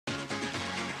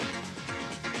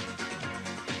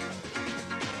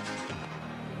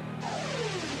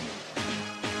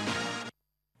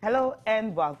Hello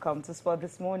and welcome to Sport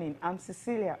This Morning. I'm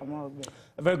Cecilia Amogbe.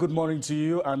 A very good morning to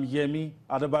you. I'm Yemi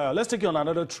Adebayo. Let's take you on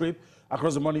another trip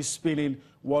across the money spinning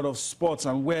world of sports.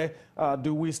 And where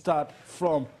do we start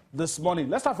from this morning?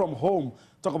 Let's start from home.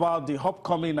 Talk about the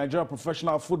upcoming Nigeria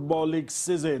Professional Football League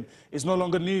season. It's no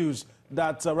longer news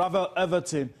that Ravel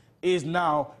Everton is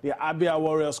now the Abia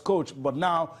Warriors coach, but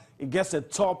now he gets a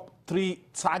top 3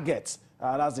 target.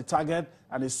 That's the target,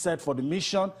 and is set for the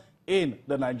mission in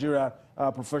the Nigeria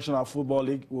Professional Football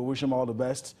League. We wish him all the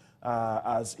best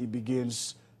as he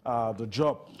begins the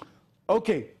job.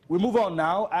 Okay, we move on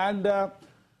now, and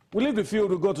we leave the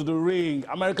field to go to the ring.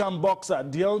 American boxer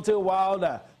Deontay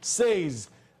Wilder says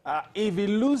if he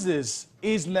loses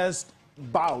his next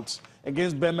bout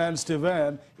against Berman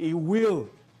Steven, he will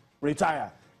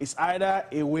retire. It's either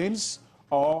he wins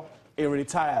or he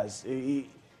retires.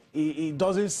 He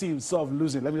doesn't see himself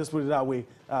losing. Let me just put it that way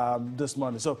this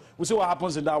morning. So we'll see what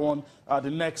happens in that one, the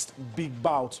next big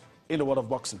bout in the world of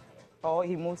boxing. Or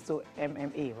he moves to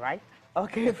MMA, right?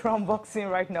 Okay, from boxing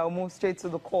right now, move straight to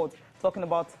the court. Talking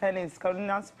about tennis,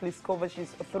 Karolina Pliskova,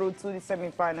 she's through to the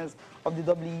semi-finals of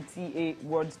the WTA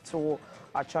World Tour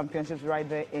Championships right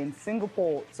there in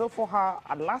Singapore. So for her,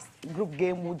 her last group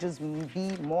game would just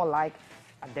be more like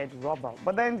a dead rubber.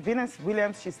 But then Venus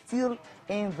Williams, she's still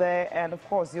in there. And of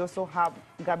course, you also have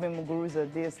Gabi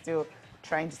Muguruza. They're still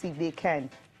trying to see if they can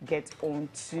get on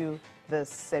to the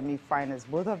semi-finals.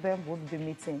 Both of them will be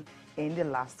meeting in the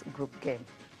last group game.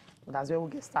 That's where we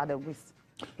get started with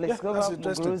Pliskova.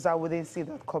 Muguruza, we didn't see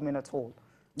that coming at all.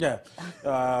 Yeah.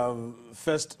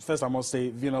 First, I must say,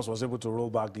 Venus was able to roll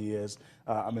back the years.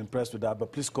 I'm impressed with that.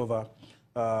 But Pliskova,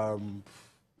 I'm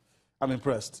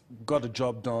impressed. Got the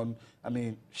job done. I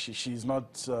mean, she's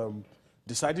not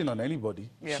deciding on anybody.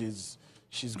 Yeah.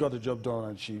 She's got the job done,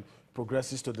 and she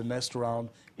progresses to the next round,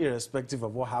 irrespective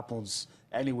of what happens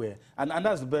anywhere. And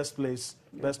that's the best place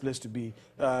to be.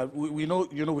 We know,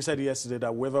 we said yesterday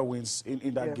that whoever wins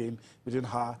in that game between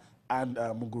her and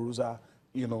Muguruza,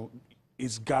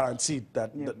 it's guaranteed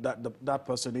that that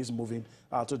person is moving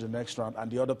to the next round, and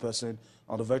the other person,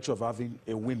 on the virtue of having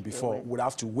a win before, would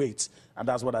have to wait, and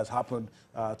that's what has happened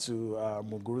to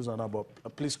Muguruza now.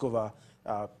 But Pliskova,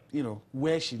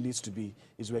 where she needs to be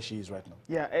is where she is right now.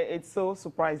 Yeah, it's so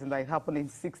surprising that it happened in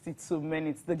 62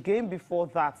 minutes. The game before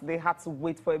that, they had to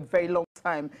wait for a very long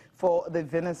time for the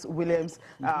Venus Williams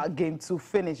game to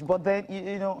finish. But then,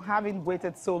 having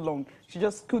waited so long, she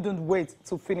just couldn't wait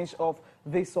to finish off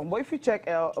this one. But if you check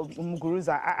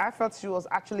Muguruza, I felt she was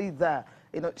actually there.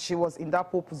 She was in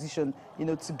that pole position,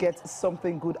 to get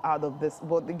something good out of this.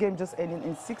 But the game just ended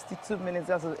in 62 minutes.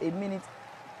 That's a minute,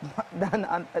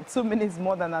 2 minutes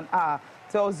more than an hour.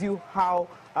 Tells you how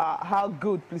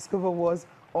good Pliskova was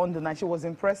on the night. She was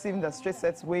impressive in the straight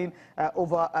sets win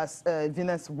over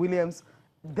Venus Williams.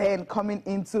 Then coming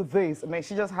into this, I mean,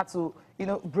 she just had to,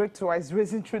 break twice,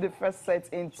 racing through the first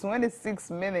set in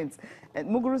 26 minutes. And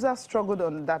Muguruza struggled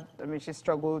on that. I mean, she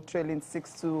struggled trailing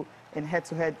 6-2 in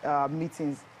head-to-head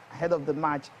meetings ahead of the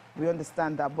match. We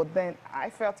understand that. But then I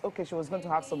felt, okay, she was going to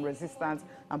have some resistance,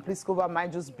 and Pliskova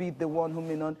might just be the one who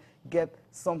may not get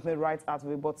something right out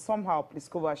of it. But somehow,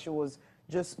 Pliskova, she was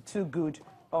just too good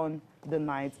on the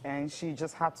night, and she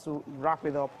just had to wrap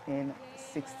it up in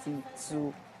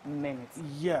 62 minutes.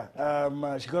 Yeah,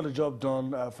 she got the job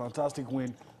done. Fantastic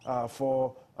win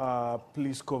for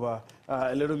Pliskova.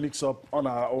 A little mix-up on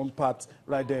her own part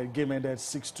right there. Game ended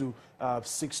 6-2.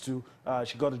 6-2.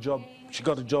 She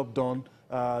got the job done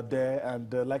there,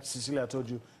 and like Cecilia told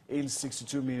you, in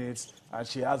 62 minutes, and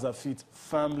she has her feet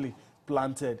firmly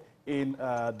planted in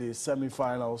the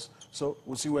semi-finals. So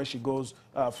we'll see where she goes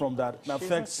from that. Now,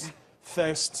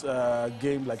 first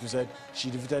game, like you said, she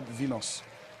defeated Venus.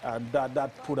 And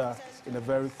that put her in a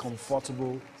very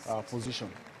comfortable position.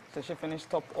 So she finished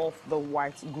top of the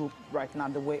white group right now,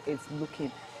 the way it's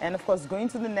looking. And of course, going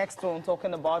to the next one,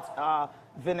 talking about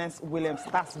Venus Williams,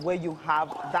 that's where you have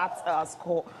that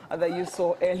score that you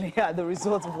saw earlier, the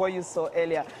result of what you saw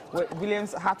earlier, where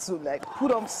Williams had to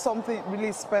put on something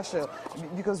really special,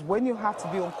 because when you have to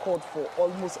be on court for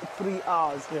almost 3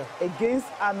 hours against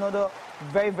another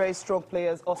very, very strong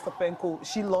players, Ostapenko,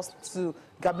 she lost to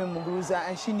Gabi Muguruza,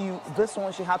 and she knew this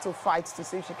one she had to fight to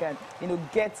see if she can,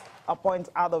 get a point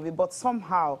out of it. But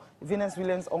somehow, Venus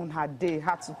Williams on her day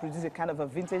had to produce a kind of a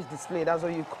vintage display. That's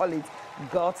what you call it.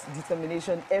 Guts,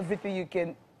 determination, everything you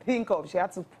can think of. She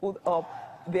had to put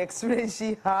up the experience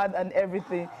she had and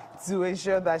everything to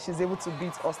ensure that she's able to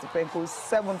beat Ostapenko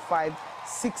 7-5,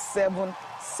 6-7,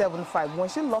 7-5. When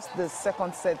she lost the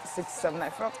second set 6-7, I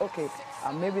felt, okay,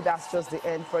 maybe that's just the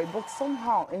end for it. But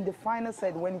somehow, in the final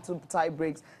set, went into tie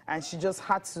breaks, and she just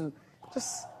had to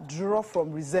just draw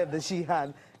from reserve that she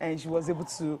had, and she was able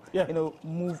to,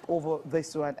 move over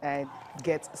this one and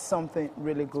get something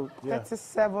really good. Yeah.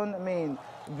 37, I mean,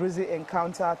 Brazil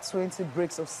encounter 20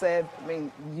 breaks of serve. I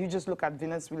mean, you just look at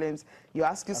Venus Williams, you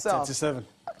ask yourself. 37.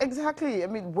 Exactly. I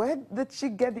mean, where did she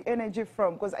get the energy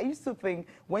from? Because I used to think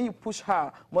when you push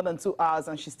her more than 2 hours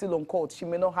and she's still on court, she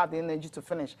may not have the energy to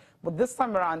finish. But this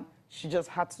time around, she just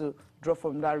had to draw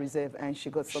from that reserve, and she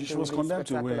got something really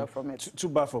spectacular from it. Too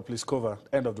bad for Pliskova,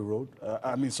 end of the road.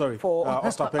 For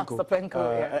Ostapenko.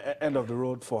 Ostapenko, end of the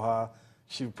road for her.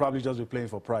 She'll probably just be playing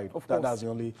for pride. Of course. That's the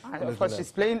only. And of course,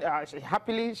 she's playing.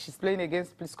 Happily, she's playing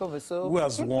against Pliskova. So who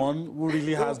has won? Who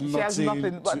really has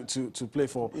nothing to play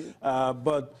for?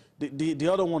 But the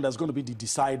other one that's going to be the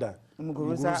decider,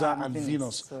 Muguruza and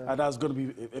Venus, and that's going to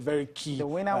be a very key. The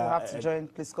winner will have to join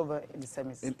Pliskova in the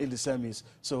semis. In the semis,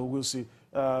 so we'll see.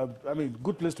 I mean,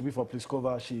 good place to be for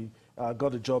Pliskova. She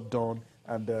got the job done,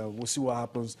 and we'll see what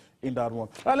happens in that one.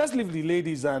 Let's leave the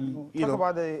ladies and talk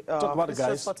about the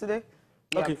guys for today.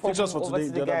 Okay, fixtures for today.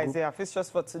 The guys, fixtures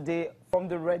for today from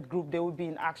the red group. They will be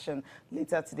in action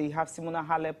later today. You have Simona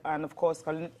Halep and of course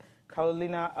Caroline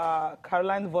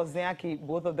Wozniacki.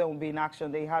 Both of them will be in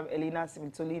action. They have Elina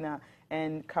Svitolina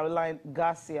and Caroline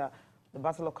Garcia. The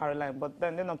Battle of Caroline, but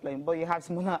then they're not playing. But you have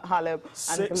Simona Halep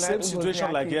and same situation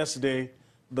Wozniacki. like yesterday.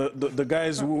 The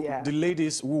guys who, the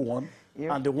ladies who won,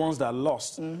 and the ones that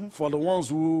lost. For the ones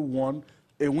who won,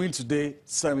 a win today,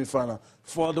 semi-final.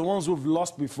 For the ones who've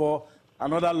lost before,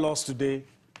 another loss today,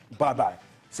 bye-bye.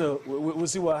 So we'll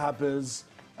see what happens.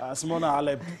 Simona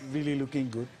Halep really looking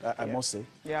good, I must say.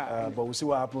 But we'll see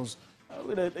what happens.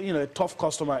 With a tough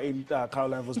customer in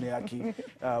Caroline Wozniacki,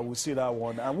 we'll see that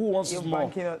one. And who wants more?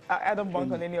 I don't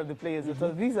bank on any of the players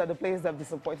because these are the players that have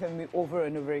disappointed me over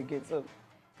and over again. So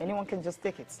anyone can just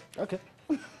take it. Okay.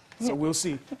 So we'll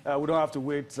see. We don't have to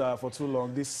wait for too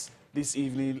long. This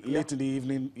evening, late in the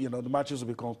evening, the matches will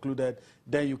be concluded.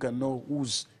 Then you can know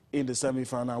who's in the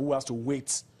semi-final, who has to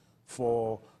wait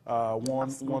for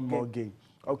one more game.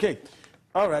 Okay.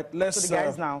 All right. Let's. To the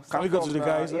guys now. Can we go to the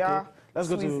guys? Okay. Let's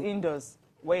go to indoors.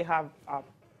 Where you have.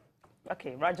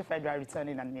 Roger Federer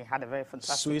returning, and he had a very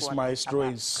fantastic Swiss one. maestro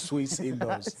in Swiss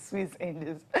indoors. Swiss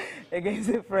indoors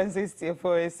against Francis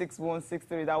Tiafoe 6-1,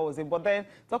 6-3. That was it. But then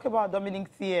talk about Dominic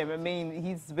Thiem. I mean,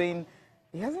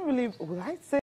 he hasn't really. Would I say